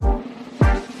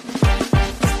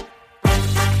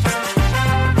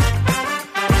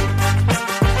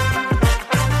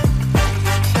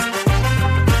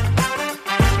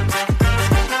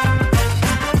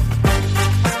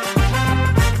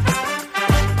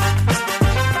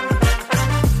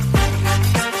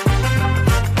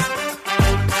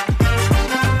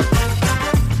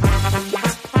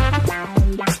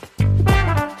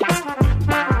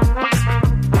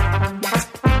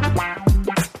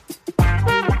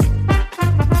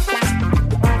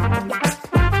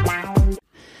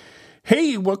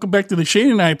Hey, welcome back to the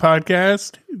Shane and I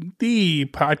podcast, the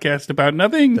podcast about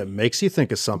nothing. That makes you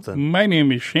think of something. My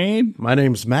name is Shane. My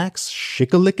name's Max.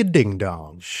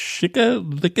 Shicka-licka-ding-dong.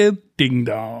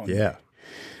 Shicka-licka-ding-dong. Yeah.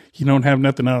 You don't have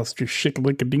nothing else, just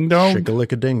shicka-licka-ding-dong?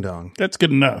 Shicka-licka-ding-dong. That's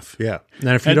good enough. Yeah. And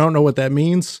if you don't know what that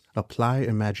means, apply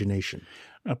imagination.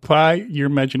 Apply your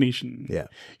imagination. Yeah.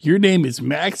 Your name is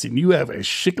Max and you have a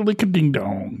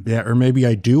shicka-licka-ding-dong. Yeah, or maybe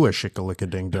I do a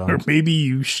shicka-licka-ding-dong. Or maybe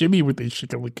you shimmy with a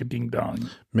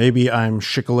shicka-licka-ding-dong. Maybe I'm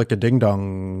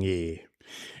shicka-licka-ding-dong-y.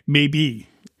 Maybe.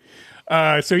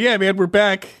 So yeah, man, we're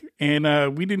back.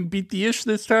 And we didn't beat the ish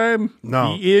this time.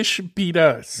 No. The ish beat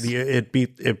us. It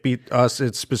beat us.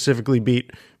 It specifically beat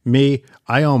me.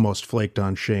 I almost flaked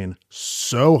on Shane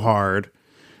so hard.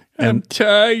 I'm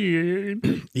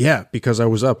tired. Yeah, because I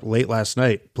was up late last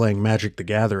night playing Magic the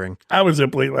Gathering. I was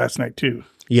up late last night too.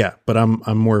 Yeah, but I'm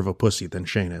more of a pussy than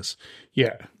Shane is.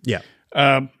 Yeah. Yeah.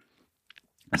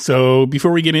 So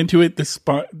before we get into it, this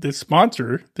podcast,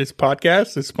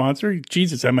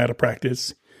 Jesus, I'm out of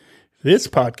practice. This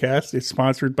podcast is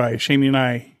sponsored by Shane and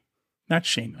I. Not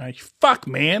Shane and I. Fuck,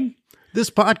 man. This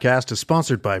podcast is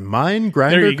sponsored by Mind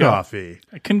Grinder Coffee.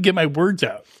 I couldn't get my words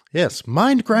out. Yes,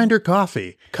 Mind Grinder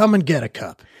Coffee. Come and get a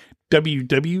cup.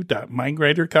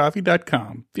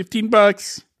 www.mindgrindercoffee.com.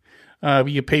 $15.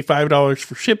 You pay $5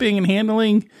 for shipping and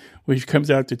handling, which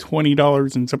comes out to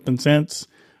 $20 and something cents.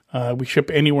 We ship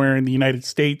anywhere in the United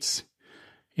States.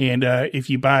 And if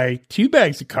you buy 2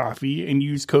 bags of coffee and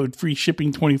use code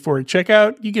FREESHIPPING24 at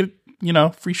checkout, you get,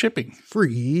 free shipping.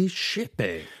 Free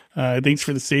shipping. Thanks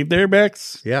for the save there,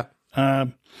 Bex. Yeah.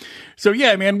 So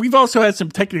yeah, man, we've also had some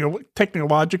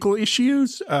technological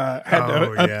issues. I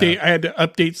had to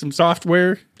update some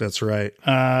software. That's right.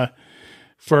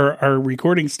 For our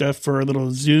recording stuff for a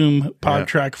little Zoom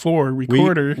PodTrack 4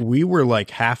 recorder. We were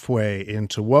like halfway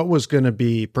into what was going to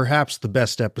be perhaps the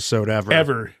best episode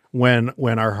ever.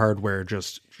 When our hardware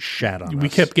just shat on us. We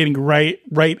kept getting right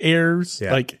errors.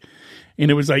 Yeah. And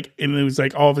it was like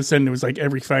all of a sudden it was like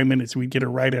every 5 minutes we'd get a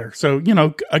right error. So,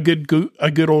 a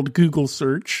good old Google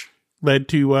search led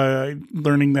to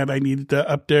learning that I needed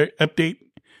to update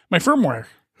my firmware.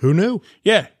 Who knew?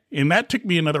 Yeah. And that took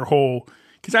me another whole,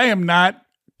 because I am not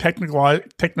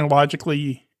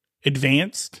technologically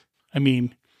advanced. I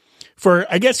mean, for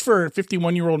a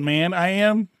 51-year-old man, I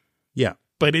am. Yeah.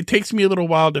 But it takes me a little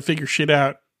while to figure shit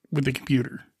out with the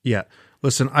computer. Yeah.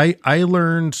 Listen, I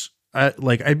learned,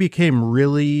 I became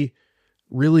really,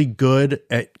 really good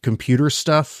at computer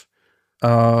stuff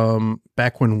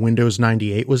back when Windows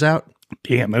 98 was out.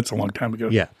 Damn, that's a long time ago.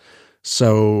 Yeah.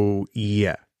 So,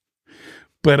 yeah.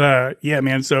 But, yeah,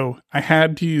 man, so I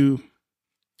had to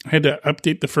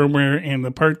update the firmware, and the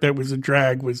part that was a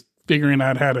drag was figuring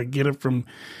out how to get it from...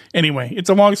 Anyway, it's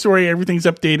a long story. Everything's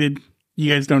updated.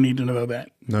 You guys don't need to know that.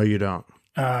 No, you don't.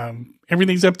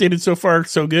 Everything's updated so far,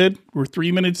 so good. We're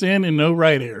 3 minutes in and no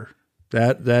right error.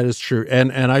 That is true.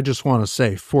 And I just want to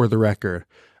say, for the record,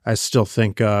 I still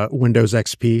think Windows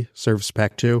XP Service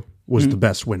Pack 2 was the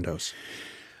best Windows.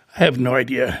 I have no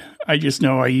idea. I just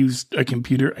know I used a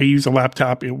computer. I use a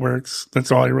laptop. It works. That's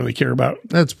all I really care about.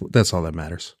 That's all that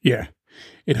matters. Yeah.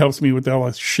 It helps me with all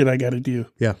the shit I got to do.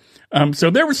 Yeah. So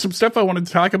there was some stuff I wanted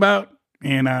to talk about.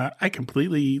 And I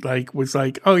completely was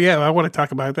like, oh, yeah, I want to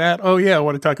talk about that. Oh, yeah, I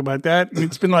want to talk about that. And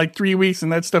it's been like 3 weeks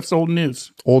and that stuff's old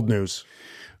news. Old news.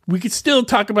 We could still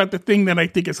talk about the thing that I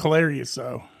think is hilarious,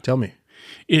 though. Tell me.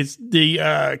 Is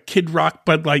the Kid Rock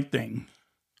Bud Light thing.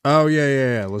 Oh,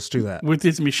 yeah. Let's do that. With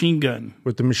his machine gun.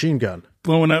 With the machine gun.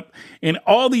 Blowing up. And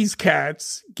all these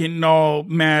cats getting all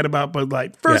mad about Bud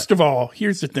Light. First of all,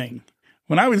 here's the thing.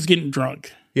 When I was getting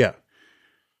drunk. Yeah.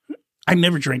 I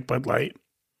never drank Bud Light.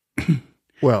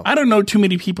 Well, I don't know too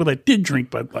many people that did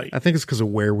drink Bud Light. I think it's because of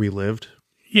where we lived.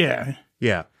 Yeah.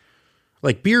 Yeah.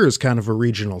 Like beer is kind of a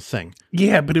regional thing.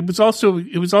 Yeah, but it was also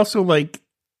like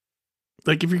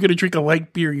if you're going to drink a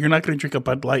light beer, you're not going to drink a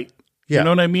Bud Light. Yeah. You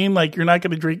know what I mean? Like you're going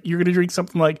to drink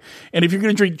something like, and if you're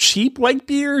going to drink cheap light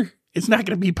beer, it's not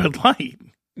going to be Bud Light.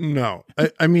 No.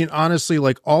 I mean, honestly,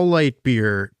 like all light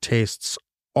beer tastes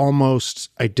almost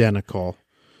identical.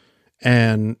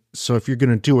 And so if you're going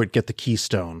to do it, get the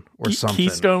Keystone or something.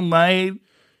 Keystone Light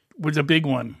was a big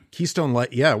one. Keystone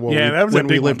Light. Yeah. Well, yeah, that was when a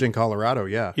big we lived one. in Colorado.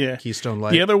 Yeah. Yeah. Keystone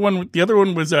Light. The other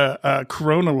one was a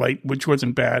Corona Light, which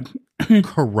wasn't bad.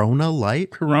 Corona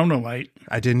Light? Corona Light.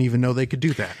 I didn't even know they could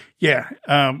do that. Yeah.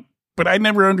 But I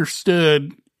never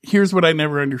understood. Here's what I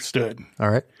never understood. All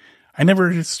right. I never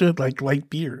understood like light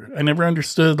beer. I never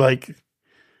understood like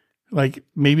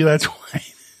maybe that's why.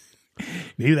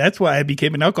 Maybe that's why I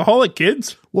became an alcoholic,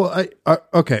 kids. Well,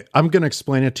 okay. I'm going to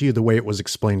explain it to you the way it was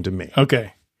explained to me.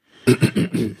 Okay.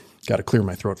 Got to clear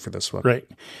my throat for this one. Right.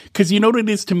 Because you know what it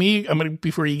is to me?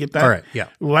 Before you get that. All right. Yeah.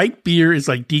 Light beer is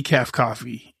like decaf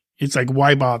coffee. It's like,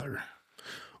 why bother?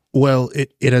 Well,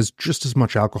 it has just as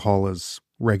much alcohol as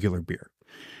regular beer.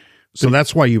 So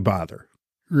that's why you bother.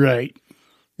 Right.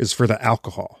 Is for the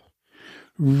alcohol.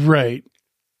 Right.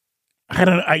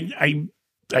 I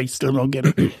still don't get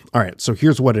it. All right. So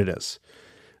here's what it is.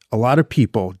 A lot of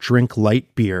people drink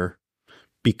light beer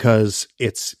because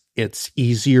it's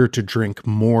easier to drink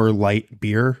more light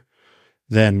beer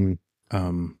than,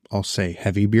 I'll say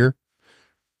heavy beer.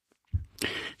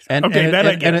 And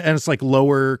it's like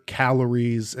lower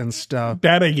calories and stuff.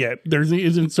 That I get. There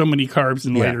isn't so many carbs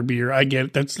in lighter beer. I get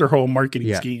it. That's their whole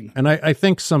marketing scheme. And I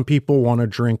think some people want to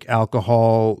drink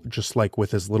alcohol just like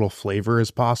with as little flavor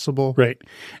as possible. Right.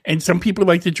 And some people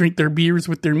like to drink their beers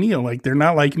with their meal. Like they're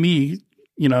not like me,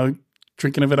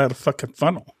 drinking of it out of fucking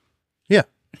funnel. Yeah.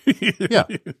 Yeah.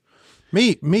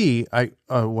 Me, I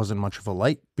wasn't much of a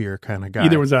light beer kind of guy.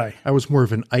 Neither was I. I was more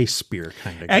of an ice beer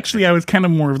kind of guy. Actually, I was kind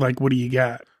of more of like, what do you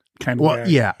got? Kind of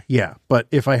guy. Yeah. But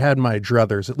if I had my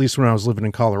druthers, at least when I was living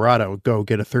in Colorado, I would go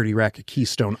get a 30 rack of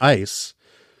Keystone Ice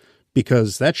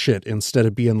because that shit, instead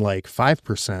of being like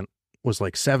 5%, was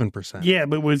like 7%. Yeah,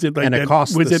 but was it like and that? It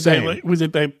cost was the it same. was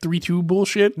it that 3-2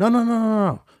 bullshit? No.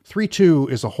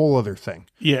 3.2 is a whole other thing.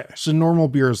 Yeah. So normal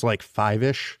beer is like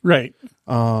 5-ish. Right.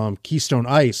 Keystone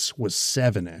Ice was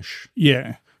 7-ish.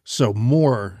 Yeah. So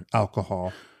more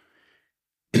alcohol.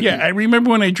 Yeah, I remember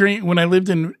when I lived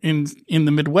in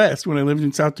the Midwest, when I lived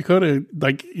in South Dakota,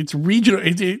 like it's regional.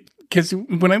 Because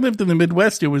when I lived in the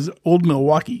Midwest, it was Old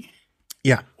Milwaukee.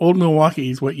 Yeah. Old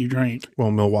Milwaukee is what you drank. Well,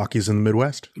 Milwaukee's in the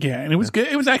Midwest. Yeah, and it was good.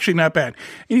 It was actually not bad.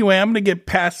 Anyway, I'm going to get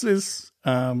past this.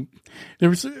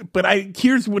 Here's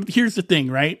the thing,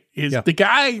 right? Is the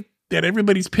guy that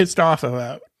everybody's pissed off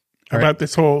about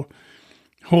this whole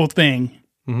thing.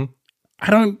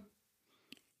 Mm-hmm.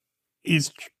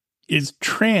 Is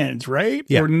trans, right?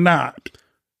 Yeah. Or not?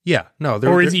 Yeah. No.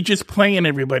 Or is he just playing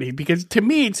everybody? Because to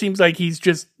me, it seems like he's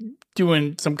just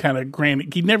doing some kind of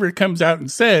grand. He never comes out and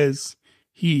says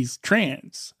he's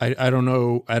trans. I don't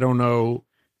know.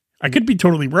 I could be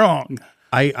totally wrong.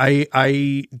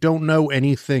 I don't know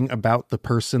anything about the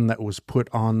person that was put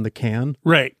on the can.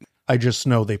 Right. I just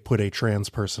know they put a trans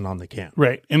person on the can.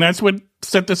 Right. And that's what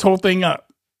set this whole thing up.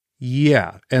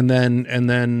 Yeah. And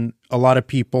then a lot of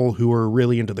people who are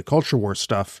really into the culture war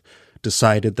stuff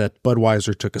decided that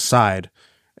Budweiser took a side,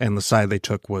 and the side they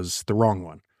took was the wrong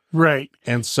one. Right.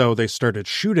 And so they started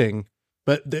shooting,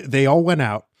 but they all went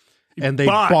out and they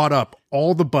bought up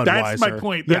all the Budweiser. That's my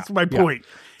point. That's my point.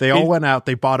 They all went out,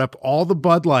 they bought up all the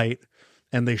Bud Light,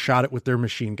 and they shot it with their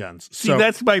machine guns. See,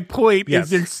 that's my point.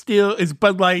 Yes. Is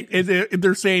Bud Light?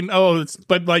 They're saying, it's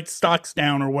Bud Light stocks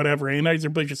down or whatever.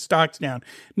 Anheuser-Busch's stocks down.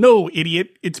 No,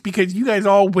 idiot. It's because you guys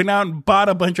all went out and bought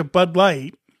a bunch of Bud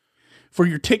Light for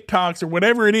your TikToks or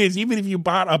whatever it is. Even if you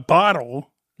bought a bottle,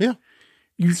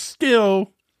 you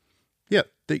still,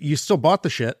 you still bought the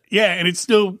shit. Yeah, and it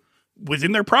still was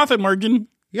in their profit margin.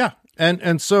 Yeah.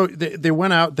 And so they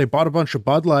went out, they bought a bunch of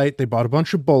Bud Light, they bought a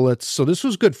bunch of bullets. So this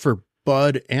was good for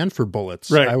Bud and for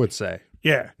bullets, right. I would say.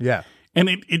 Yeah. Yeah. And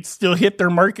it still hit their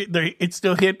market. It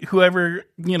still hit whoever,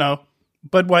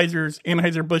 Budweiser's,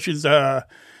 Anheuser-Busch's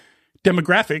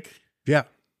demographic. Yeah.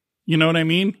 You know what I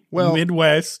mean? Well,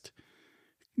 Midwest,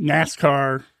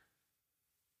 NASCAR.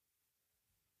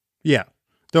 Yeah.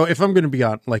 Though if I'm going to be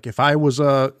on, like if I was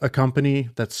a company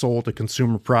that sold a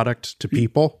consumer product to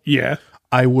people,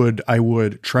 I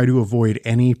would try to avoid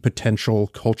any potential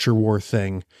culture war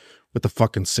thing with a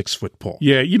fucking 6-foot pole.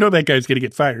 Yeah, that guy's going to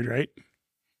get fired, right?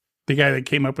 The guy that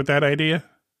came up with that idea?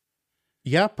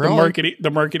 Yeah, probably. The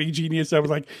marketing genius that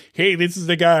was like, hey, this is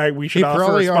the guy we should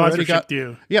offer a sponsorship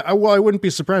to. Yeah, well, I wouldn't be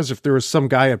surprised if there was some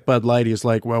guy at Bud Light, he's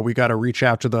like, well, we got to reach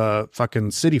out to the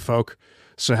fucking city folk.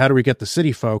 So how do we get the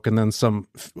city folk? And then some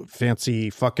fancy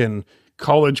fucking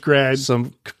college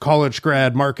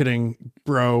grad marketing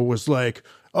bro was like,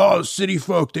 oh, city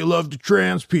folk, they love the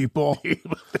trans people.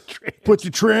 Put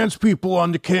the trans people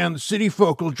on the can. The city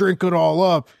folk will drink it all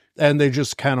up. And they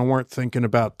just kind of weren't thinking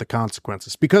about the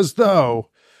consequences. Because though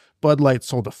Bud Light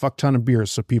sold a fuck ton of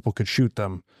beers so people could shoot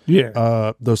them.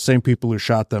 Yeah. Those same people who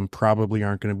shot them probably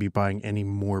aren't going to be buying any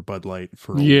more Bud Light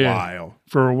for a while.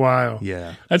 For a while.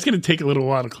 Yeah. That's going to take a little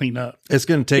while to clean up. It's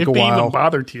going to take a while. If they even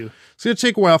bother to. It's going to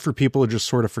take a while for people to just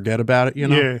sort of forget about it,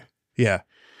 Yeah. Yeah.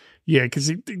 Yeah,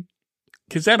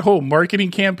 because that whole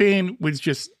marketing campaign was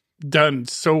just done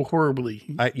so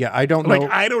horribly. I don't know.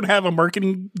 Like, I don't have a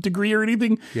marketing degree or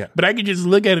anything. Yeah. But I could just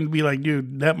look at it and be like,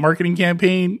 dude, that marketing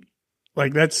campaign,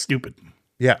 like, that's stupid.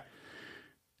 Yeah.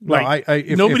 Like,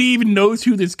 nobody even knows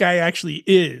who this guy actually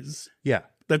is. Yeah.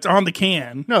 that's on the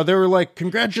can. No, they were like,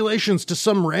 congratulations to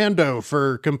some rando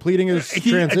for completing his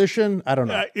transition. I don't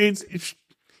know. It's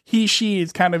he, she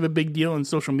is kind of a big deal in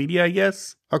social media, I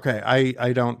guess. Okay,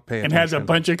 I don't pay attention. And has a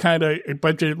bunch of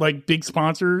like big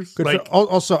sponsors. Good like,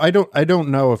 also, I don't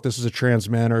know if this is a trans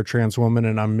man or a trans woman,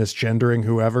 and I'm misgendering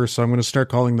whoever, so I'm going to start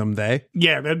calling them they.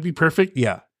 Yeah, that'd be perfect.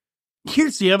 Yeah.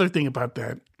 Here's the other thing about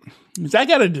that. Is I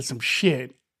got to do some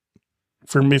shit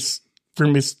for miss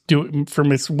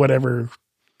whatever.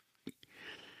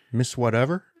 Miss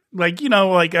whatever? Like,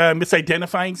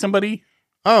 misidentifying somebody.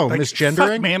 Oh, like, misgendering?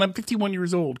 Fuck, man, I'm 51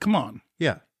 years old. Come on.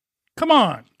 Yeah. Come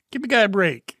on. Give the guy a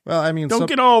break. Well, I mean, don't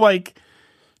get all like...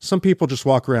 Some people just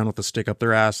walk around with a stick up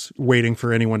their ass waiting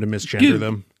for anyone to misgender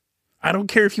them. I don't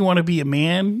care if you want to be a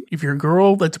man, if you're a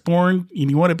girl that's born and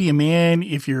you want to be a man,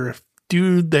 if you're a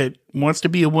dude that wants to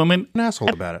be a woman. An asshole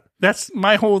about it. That's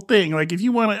my whole thing. Like, if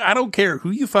you want to... I don't care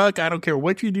who you fuck. I don't care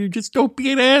what you do. Just don't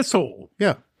be an asshole.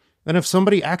 Yeah. And if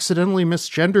somebody accidentally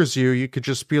misgenders you, you could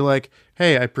just be like,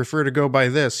 "Hey, I prefer to go by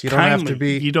this." You don't have to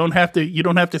be. You don't have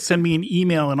to send me an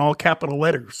email in all capital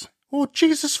letters. Oh,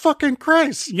 Jesus fucking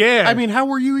Christ! Yeah. I mean, how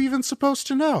were you even supposed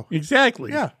to know?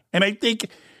 Exactly. Yeah. And I think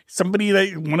somebody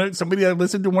that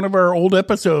listened to one of our old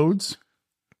episodes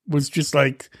was just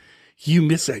like, you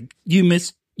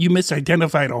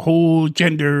misidentified a whole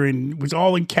gender and was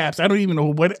all in caps. I don't even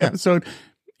know what episode.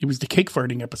 It was the cake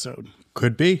farting episode.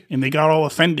 Could be. And they got all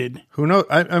offended. Who knows?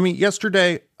 I mean,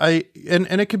 yesterday, and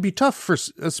it can be tough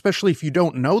especially if you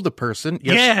don't know the person.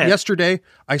 Yesterday,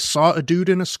 I saw a dude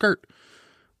in a skirt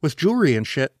with jewelry and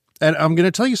shit. And I'm going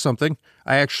to tell you something.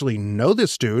 I actually know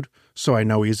this dude, so I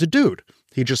know he's a dude.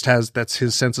 He just that's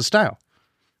his sense of style.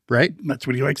 Right? That's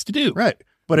what he likes to do. Right.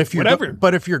 But if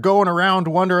you're going around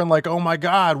wondering like, oh my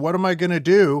God, what am I going to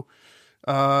do?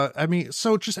 I mean,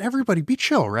 so just everybody be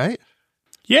chill, right?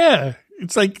 Yeah.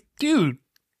 It's like, dude,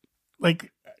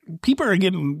 like, people are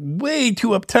getting way too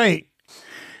uptight.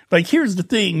 Like, here's the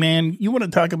thing, man. You want to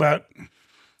talk about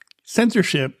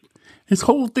censorship. This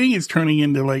whole thing is turning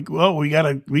into like, well, we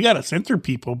gotta censor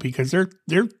people because they're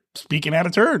speaking out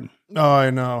of turn. Oh, I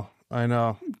know.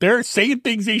 They're saying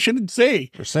things they shouldn't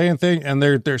say. They're saying things, and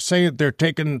they're saying they're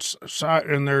taking side,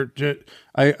 and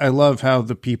I love how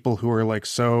the people who are like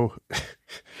so.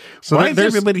 So why is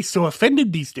everybody so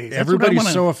offended these days?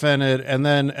 Everybody's so offended, and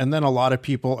then a lot of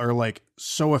people are like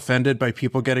so offended by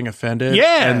people getting offended.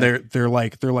 Yeah, and they're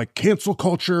like cancel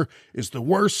culture is the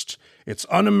worst. It's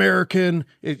un-American.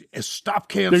 Stop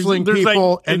canceling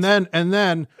people. Like, and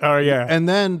then oh yeah, and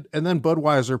then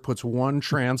Budweiser puts one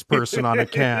trans person on a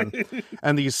can,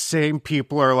 and these same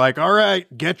people are like, all right,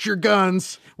 get your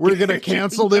guns. We're gonna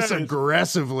cancel this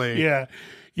aggressively. Yeah.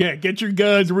 Yeah, get your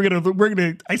guns. We're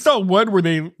gonna. I saw one where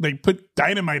they put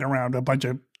dynamite around a bunch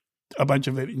of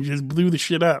it and just blew the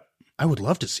shit up. I would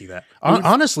love to see that.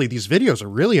 Honestly, these videos are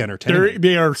really entertaining.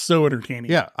 They are so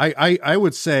entertaining. Yeah, I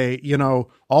would say,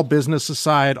 all business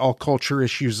aside, all culture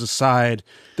issues aside,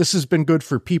 this has been good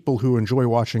for people who enjoy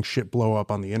watching shit blow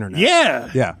up on the internet.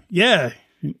 Yeah.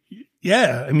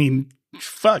 I mean,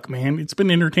 fuck, man, it's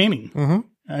been entertaining. Mm-hmm.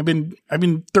 I've been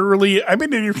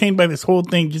entertained by this whole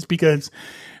thing just because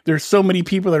there's so many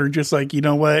people that are just like, you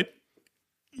know what?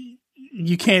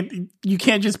 You can't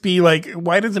just be like,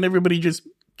 why doesn't everybody just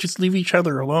leave each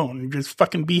other alone and just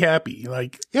fucking be happy?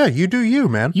 Like, yeah, you do you,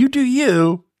 man. You do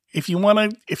you. If you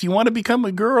want to become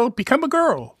a girl, become a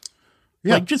girl.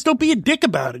 Yeah. Like, just don't be a dick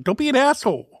about it. Don't be an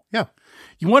asshole. Yeah.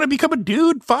 You want to become a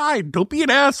dude? Fine. Don't be an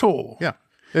asshole. Yeah.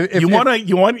 You want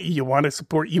to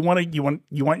support, you want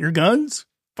your guns?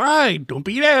 Fine, don't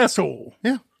be an asshole.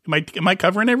 Yeah. Am I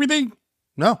covering everything?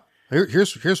 No.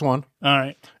 Here's one. All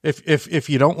right. If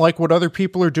you don't like what other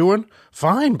people are doing,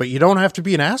 fine, but you don't have to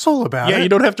be an asshole about it. Yeah, you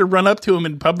don't have to run up to them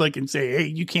in public and say, "Hey,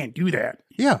 you can't do that."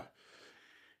 Yeah.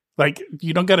 Like,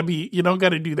 you don't got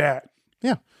to do that.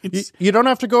 Yeah. You don't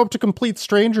have to go up to complete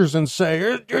strangers and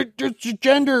say, "It's your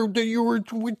gender, you were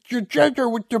with your gender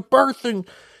with your birth," and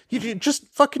you just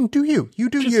fucking do you. You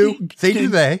do you. They do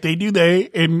they. They do they,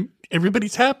 and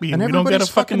everybody's happy. And we don't gotta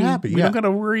fucking happy. We don't got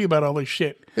to worry about all this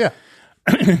shit. Yeah.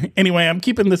 Anyway, I'm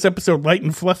keeping this episode light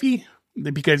and fluffy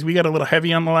because we got a little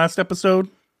heavy on the last episode.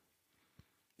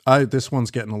 This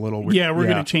one's getting a little weird. Yeah, we're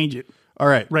going to change it. All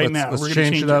right. Now. Let's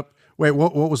change it up. Wait,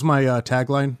 what was my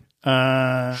tagline?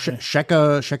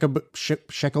 Shikalika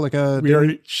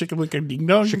ding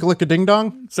dong. Shikalika ding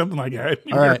dong? Something like that.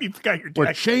 All right. You forgot your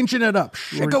We're changing it up.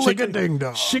 Shikalika ding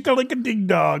dong. Shikalika ding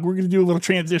dong. We're going to do a little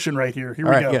transition right here. Here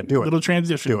we go. Yeah, do it. Little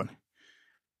transition. Do it.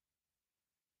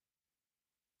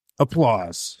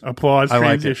 Applause.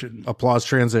 Transition. Like applause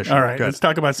transition. All right. Good. Let's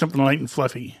talk about something light and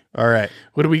fluffy. All right.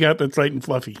 What do we got that's light and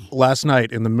fluffy? Last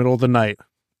night, in the middle of the night,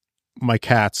 my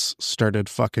cats started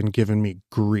fucking giving me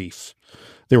grief.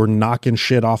 They were knocking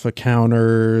shit off of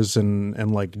counters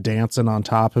and like dancing on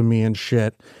top of me and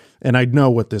shit. And I know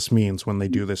what this means when they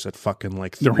do this at fucking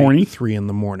like They're horny? 3 in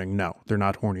the morning. No, they're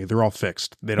not horny. They're all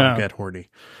fixed. They don't get horny.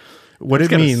 What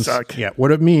That's it means, suck.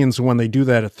 what it means when they do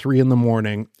that at 3 in the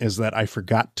morning is that I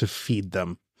forgot to feed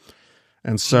them.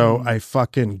 And so I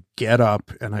fucking get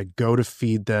up and I go to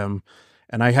feed them.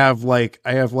 And I have like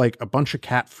a bunch of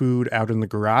cat food out in the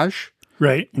garage.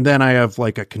 Right. And then I have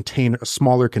like a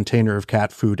smaller container of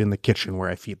cat food in the kitchen where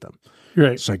I feed them.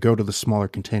 Right. So I go to the smaller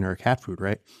container of cat food,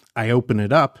 right? I open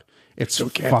it up. It's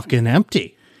fucking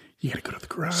empty. You gotta go to the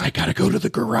garage. So I gotta go to the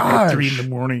garage. At 3 in the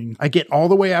morning. I get all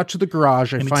the way out to the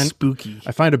garage. It's spooky.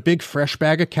 I find a big fresh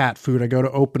bag of cat food. I go to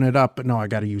open it up, but no, I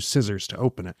gotta use scissors to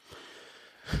open it.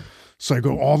 So I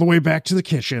go all the way back to the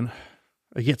kitchen.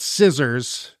 I get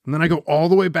scissors, and then I go all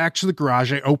the way back to the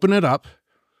garage. I open it up.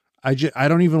 I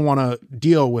don't even want to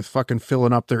deal with fucking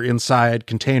filling up their inside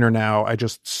container now. I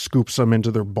just scoop some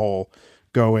into their bowl,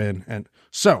 go in. And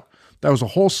so that was a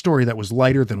whole story that was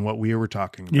lighter than what we were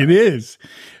talking about. It is.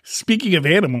 Speaking of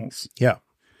animals. Yeah.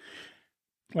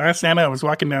 Last night I was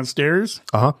walking downstairs.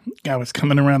 Uh-huh. I was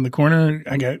coming around the corner.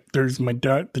 There's my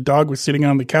dog. The dog was sitting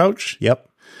on the couch. Yep.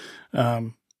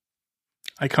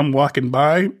 I come walking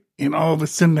by, and all of a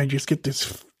sudden I just get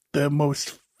the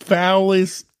most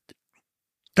foulest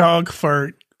dog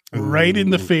fart right in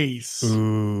the face.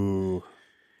 Ooh.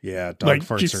 Yeah, dog like,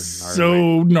 farts just are gnarly.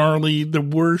 so gnarly. The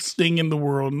worst thing in the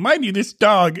world. Mind you, this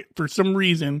dog, for some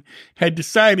reason, had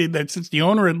decided that since the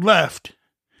owner had left,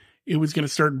 it was going to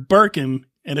start barking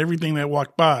at everything that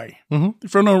walked by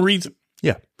for no reason.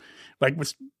 Yeah. Like,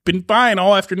 been fine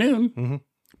all afternoon. Mm-hmm.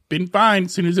 Been fine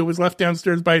as soon as it was left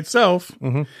downstairs by itself.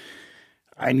 Mm-hmm.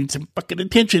 I need some fucking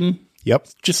attention. Yep.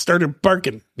 Just started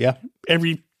barking. Yeah.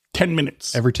 Every 10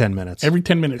 minutes. Every 10 minutes. Every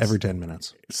 10 minutes. Every 10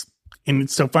 minutes. And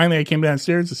so finally I came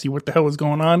downstairs to see what the hell was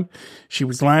going on. She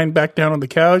was lying back down on the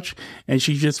couch, and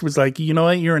she just was like, you know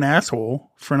what? You're an asshole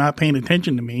for not paying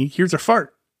attention to me. Here's a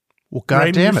fart. Well, God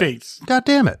right damn in your it. face. God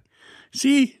damn it.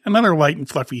 See? Another light and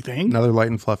fluffy thing. Another light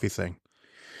and fluffy thing.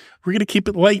 We're going to keep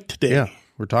it light today. Yeah.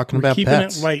 We're talking about keeping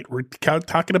pets. it light. We're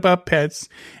talking about pets.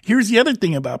 Here's the other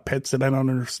thing about pets that I don't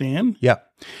understand. Yeah.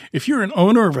 If you're an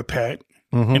owner of a pet,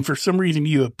 and for some reason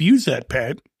you abuse that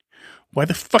pet, why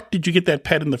the fuck did you get that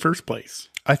pet in the first place?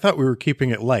 I thought we were keeping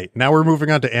it light. Now we're moving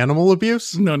on to animal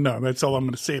abuse? No, that's all I'm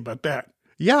going to say about that.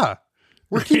 Yeah.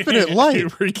 We're keeping it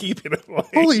light. We're keeping it light.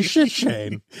 Holy shit,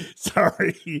 Shane.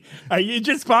 Sorry. It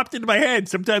just popped into my head.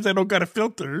 Sometimes I don't got a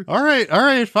filter. All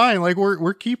right, fine. Like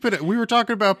we're keeping it. We were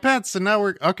talking about pets, and now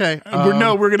we're okay.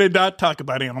 We're gonna not talk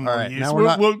about animal all right, abuse. now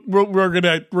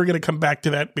we're gonna come back to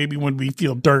that maybe when we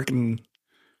feel dark and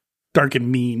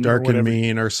mean,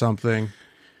 mean or something.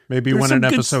 Maybe There's when some an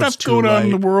good episode's stuff too going light. on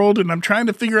in the world, and I'm trying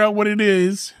to figure out what it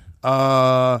is.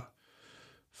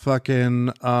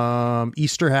 Fucking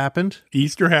Easter happened.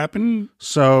 Easter happened.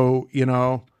 So,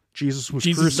 Jesus was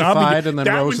crucified and then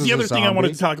that rose was as the a other thing I zombie.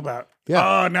 wanted to talk about.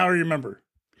 Yeah. Oh, now I remember.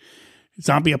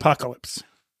 Zombie apocalypse.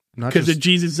 Not Because just, of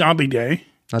Jesus Zombie Day.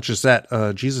 not just that,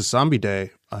 Jesus Zombie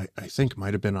Day, I think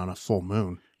might have been on a full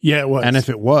moon. Yeah, it was. And if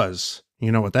it was,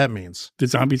 you know what that means? the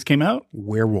zombies came out?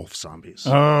 Werewolf zombies.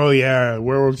 Oh, yeah.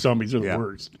 Werewolf zombies are the Yeah.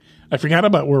 worst. I forgot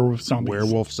about werewolf zombies.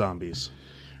 Werewolf zombies.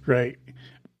 Right.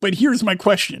 But here's my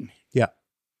question. Yeah.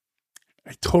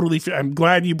 I'm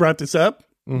glad you brought this up.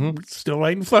 Mm-hmm. Still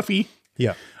light and fluffy.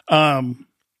 Yeah.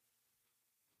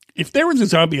 If there was a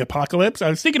zombie apocalypse, I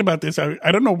was thinking about this.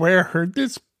 I don't know where I heard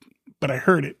this, but I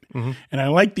heard it. Mm-hmm. And I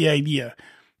like the idea.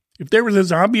 If there was a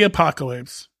zombie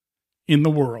apocalypse in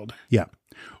the world, Yeah.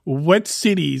 what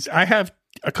cities, I have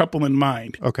a couple in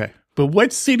mind, Okay. but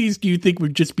what cities do you think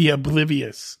would just be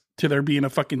oblivious to there being a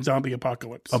fucking zombie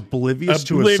apocalypse? Oblivious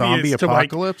to a zombie to, like,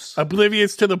 apocalypse?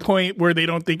 oblivious to the point where they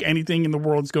don't think anything in the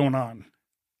world's going on.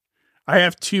 I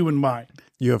have two in mind.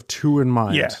 You have two in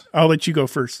mind. Yeah. I'll let you go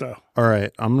first, though. All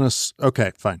right.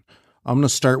 Okay, fine. I'm going to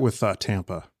start with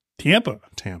Tampa. Tampa.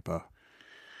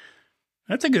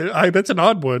 That's that's an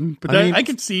odd one, but I mean, I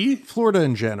could see. Florida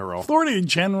in general. Florida in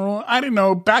general. I don't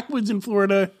know. Backwoods in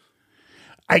Florida.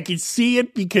 I could see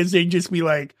it because they'd just be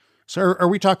like, So are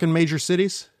we talking major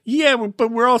cities? yeah,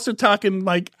 but we're also talking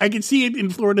like, I can see it in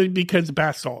Florida because of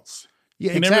bath salts.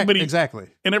 Yeah, And exactly.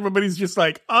 And everybody's just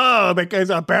like, oh, that guy's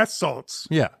on bath salts.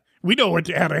 Yeah. We know how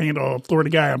to handle a Florida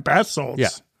guy on bath salts. Yeah.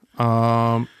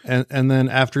 And then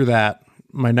after that,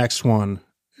 my next one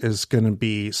is going to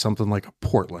be something like a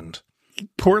Portland.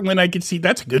 Portland, I could see.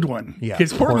 That's a good one. Yeah,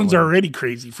 Because Portland's Portland. already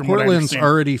crazy from what I Portland's understand.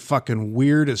 already fucking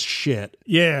weird as shit.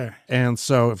 Yeah. And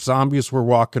so if zombies were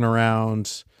walking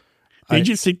around, They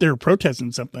just think they're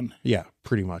protesting something. Yeah,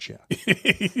 pretty much. Yeah.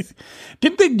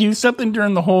 Didn't they do something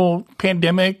during the whole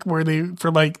pandemic where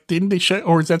didn't they shut,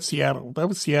 or is that Seattle? That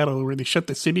was Seattle where they shut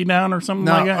the city down or something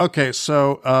like that? Okay.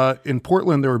 So in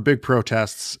Portland, there were big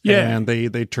protests and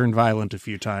they turned violent a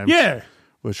few times. Yeah.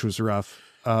 Which was rough.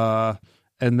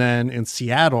 And then in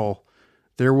Seattle,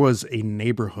 there was a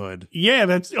neighborhood. Yeah,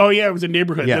 it was a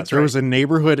neighborhood. Yeah, that's there right. was a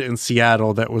neighborhood in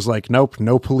Seattle that was like, nope,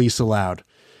 no police allowed.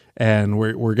 And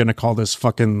we're going to call this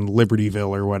fucking Libertyville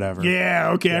or whatever.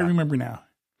 Yeah, okay, I remember now.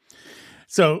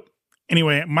 So,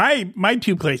 anyway, my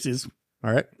two places,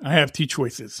 All right. I have two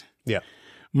choices. Yeah.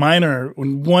 Mine are,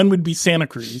 one would be Santa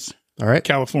Cruz, All right.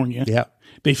 California. Yeah.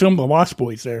 They filmed The Lost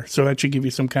Boys there, so that should give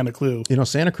you some kind of clue.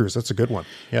 Santa Cruz, that's a good one.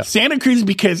 Yeah. Santa Cruz,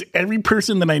 because every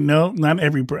person that I know,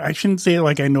 I shouldn't say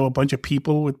like I know a bunch of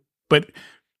people, but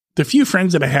the few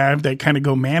friends that I have that kind of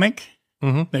go manic,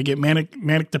 they get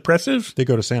manic depressive. They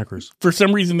go to Santa Cruz. For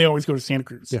some reason, they always go to Santa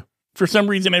Cruz. Yeah. For some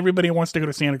reason, everybody wants to go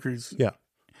to Santa Cruz. Yeah.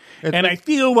 And I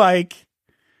feel like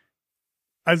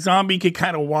a zombie could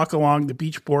kind of walk along the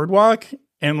beach boardwalk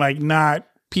and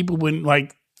people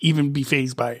wouldn't even be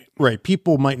fazed by it. Right.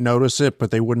 People might notice it,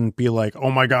 but they wouldn't be like, oh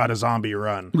my God, a zombie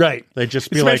run. Right. They'd just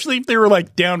be especially if they were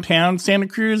downtown Santa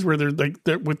Cruz where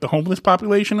they're with the homeless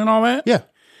population and all that. Yeah.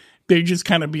 They just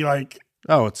kind of be like,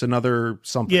 oh, it's another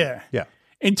something. Yeah. Yeah.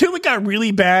 Until it got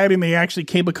really bad and they actually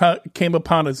came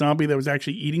upon a zombie that was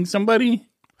actually eating somebody,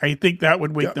 I think that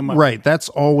would wake them up. Right. That's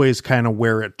always kind of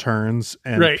where it turns.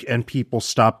 And, and people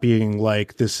stop being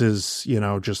like, this is,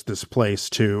 just this place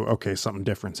to, okay, something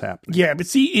different's happening. Yeah. But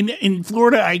see, in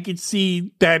Florida, I could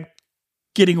see that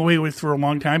getting away with for a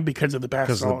long time because of the bath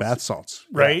salts. Because of the bath salts.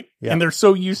 Right. Yeah. And they're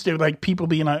so used to people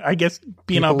being on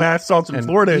bath salts in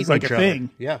Florida is like a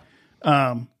thing. Yeah.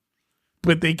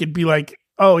 But they could be like,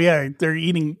 oh yeah, they're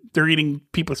eating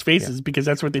people's faces because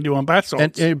that's what they do on bath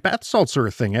salts. And bath salts are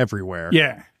a thing everywhere.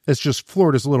 Yeah. It's just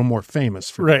Florida's a little more famous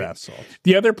for the bath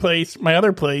salts. My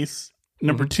other place,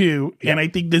 number two, and I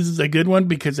think this is a good one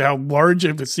because how large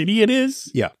of a city it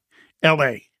is. Yeah.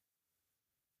 LA.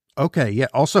 Okay. Yeah.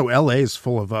 Also, LA is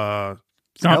full of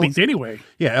zombies anyway.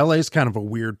 Yeah. LA is kind of a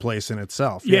weird place in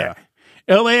itself. Yeah.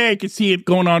 LA, I could see it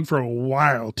going on for a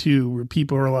while too, where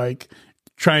people are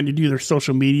trying to do their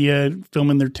social media,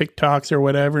 filming their TikToks or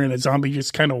whatever, and a zombie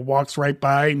just kind of walks right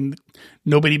by and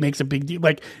nobody makes a big deal.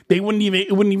 It wouldn't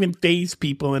even faze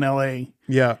people in LA.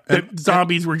 Yeah.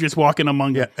 Zombies were just walking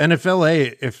among them. And if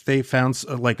they found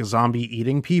a zombie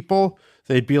eating people,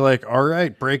 they'd be like, all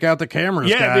right, break out the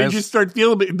cameras, guys. They just start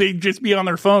filming. They'd just be on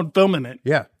their phone filming it.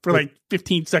 Yeah. For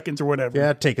 15 seconds or whatever.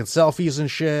 Yeah, taking selfies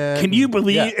and shit. Can you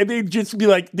believe? Yeah. And they'd just be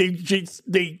like,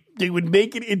 they would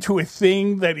make it into a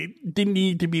thing that it didn't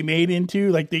need to be made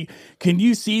into. Can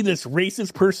you see this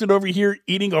racist person over here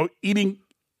eating another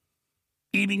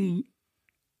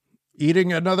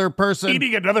person?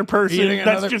 Eating another person.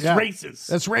 That's just racist.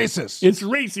 That's racist. It's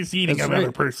racist eating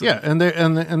another person. Yeah, and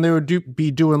they would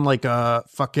be doing a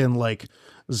fucking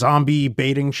zombie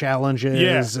baiting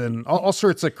challenges and all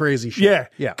sorts of crazy shit. Yeah.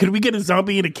 Yeah. Could we get a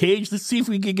zombie in a cage? Let's see if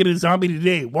we can get a zombie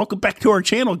today. Welcome back to our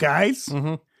channel, guys.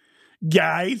 Mm-hmm.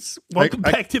 Guys, welcome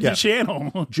back to the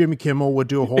channel. Jimmy Kimmel would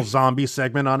do a whole zombie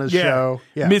segment on his show.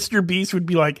 Yeah. Mr. Beast would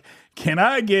be like, can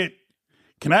I get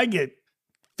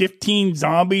 15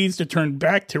 zombies to turn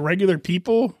back to regular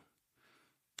people?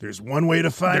 There's one way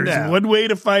to find out. There's one way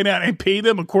to find out. And pay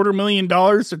them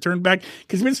 $250,000 to turn back.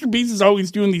 Because Mr. Beast is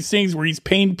always doing these things where he's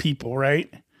paying people,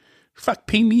 right? Fuck,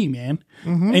 pay me, man.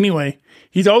 Mm-hmm. Anyway,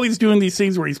 he's always doing these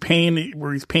things where he's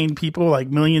paying people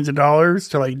millions of dollars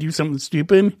to do something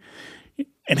stupid.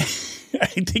 And I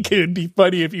think it would be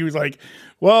funny if he was like,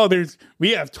 well,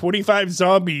 we have 25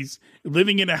 zombies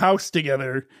living in a house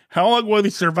together. How long will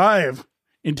they survive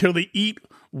until they eat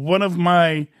one of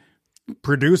my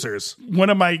producers? He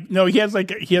has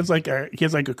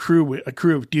a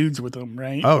crew of dudes with him,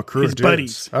 right? Oh, a crew his of dudes.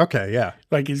 Buddies. Okay, yeah.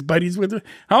 His buddies with him.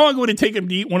 How long would it take him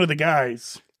to eat one of the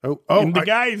guys? And the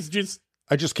guys just...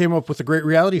 I just came up with a great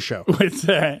reality show. What's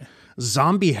that?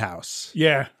 Zombie House.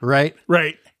 Yeah. Right?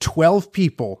 12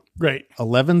 people. Right.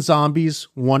 11 zombies,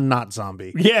 1 not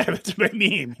zombie. Yeah, that's what I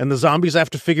mean. And the zombies have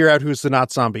to figure out who's the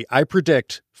not zombie. I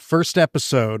predict first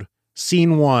episode,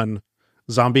 scene 1,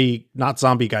 not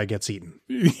zombie guy gets eaten.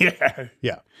 Yeah.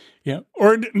 Yeah. Yeah.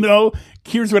 Or no,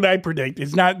 here's what I predict.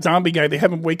 It's not zombie guy. They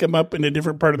have him wake him up in a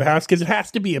different part of the house because it has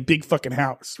to be a big fucking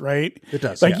house, right? It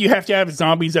does. You have to have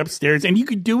zombies upstairs, and you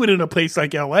could do it in a place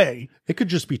like LA. It could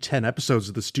just be 10 episodes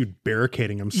of this dude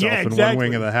barricading himself in one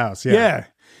wing of the house. Yeah.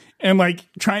 And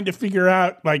trying to figure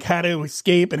out how to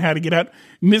escape and how to get out.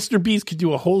 Mr. Beast could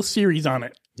do a whole series on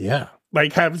it. Yeah.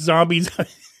 Have zombies.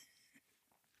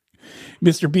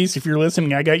 Mr. Beast, if you're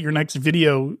listening, I got your next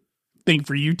video thing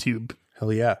for YouTube.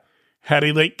 Hell yeah. How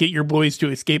to get your boys to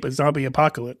escape a zombie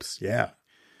apocalypse. Yeah.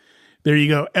 There you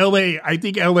go. LA. I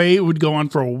think LA would go on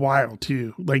for a while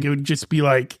too. Like it would just be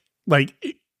like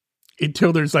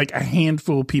until there's like a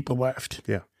handful of people left.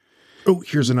 Yeah. Oh,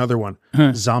 here's another one.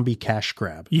 Zombie cash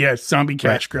grab. Yes, zombie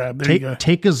cash grab. There you go.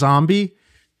 Take a zombie,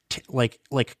 like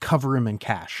cover him in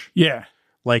cash. Yeah.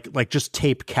 Like just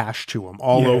tape cash to him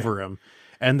all over him.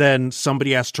 And then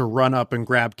somebody has to run up and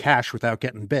grab cash without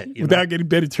getting bit. Without getting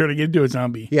bit and turning into a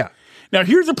zombie. Yeah. Now,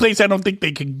 here's a place I don't think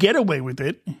they could get away with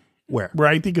it. Where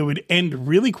I think it would end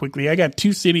really quickly. I got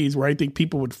 2 cities where I think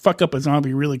people would fuck up a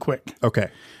zombie really quick. Okay.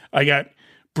 I got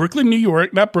Brooklyn, New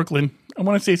York. Not Brooklyn. I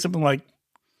want to say something like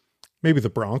maybe the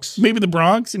Bronx. Maybe the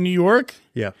Bronx in New York.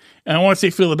 Yeah. And I want to say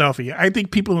Philadelphia. I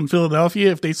think people in Philadelphia,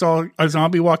 if they saw a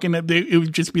zombie walking up, it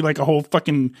would just be like a whole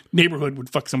fucking neighborhood would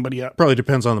fuck somebody up. Probably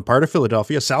depends on the part of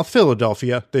Philadelphia. South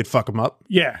Philadelphia, they'd fuck them up.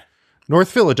 Yeah.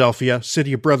 North Philadelphia,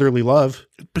 city of brotherly love.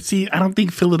 But see, I don't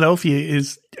think Philadelphia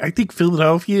is, I think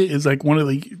Philadelphia is like one of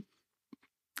the,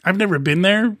 I've never been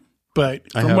there,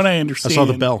 but from what I understand. I saw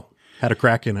the bell. Had a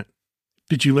crack in it.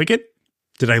 Did you lick it?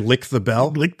 Did I lick the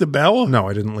bell? Lick the bell? No,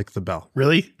 I didn't lick the bell.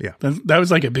 Really? Yeah. That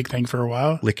was like a big thing for a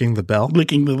while. Licking the bell?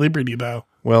 Licking the Liberty Bell.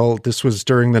 Well, this was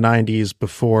during the 90s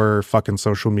before fucking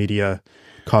social media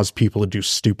caused people to do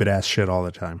stupid ass shit all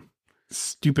the time.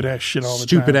 Stupid ass shit all the time.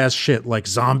 Stupid ass shit like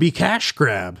zombie cash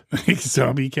grab.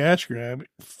 Zombie cash grab.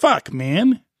 Fuck,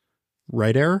 man.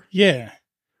 Right, error? Yeah.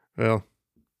 Well.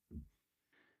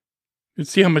 Let's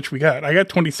see how much we got. I got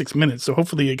 26 minutes, so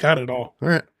hopefully you got it all. All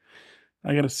right.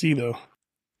 I gotta see though.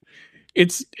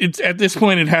 It's at this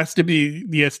point it has to be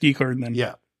the SD card then.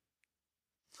 Yeah.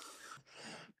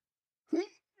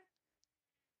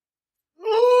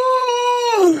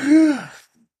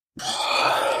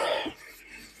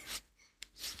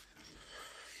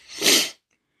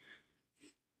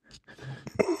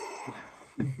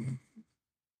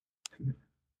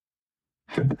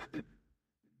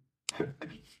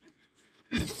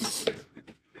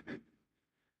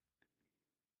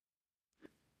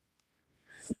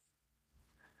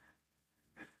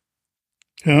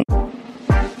 Yeah.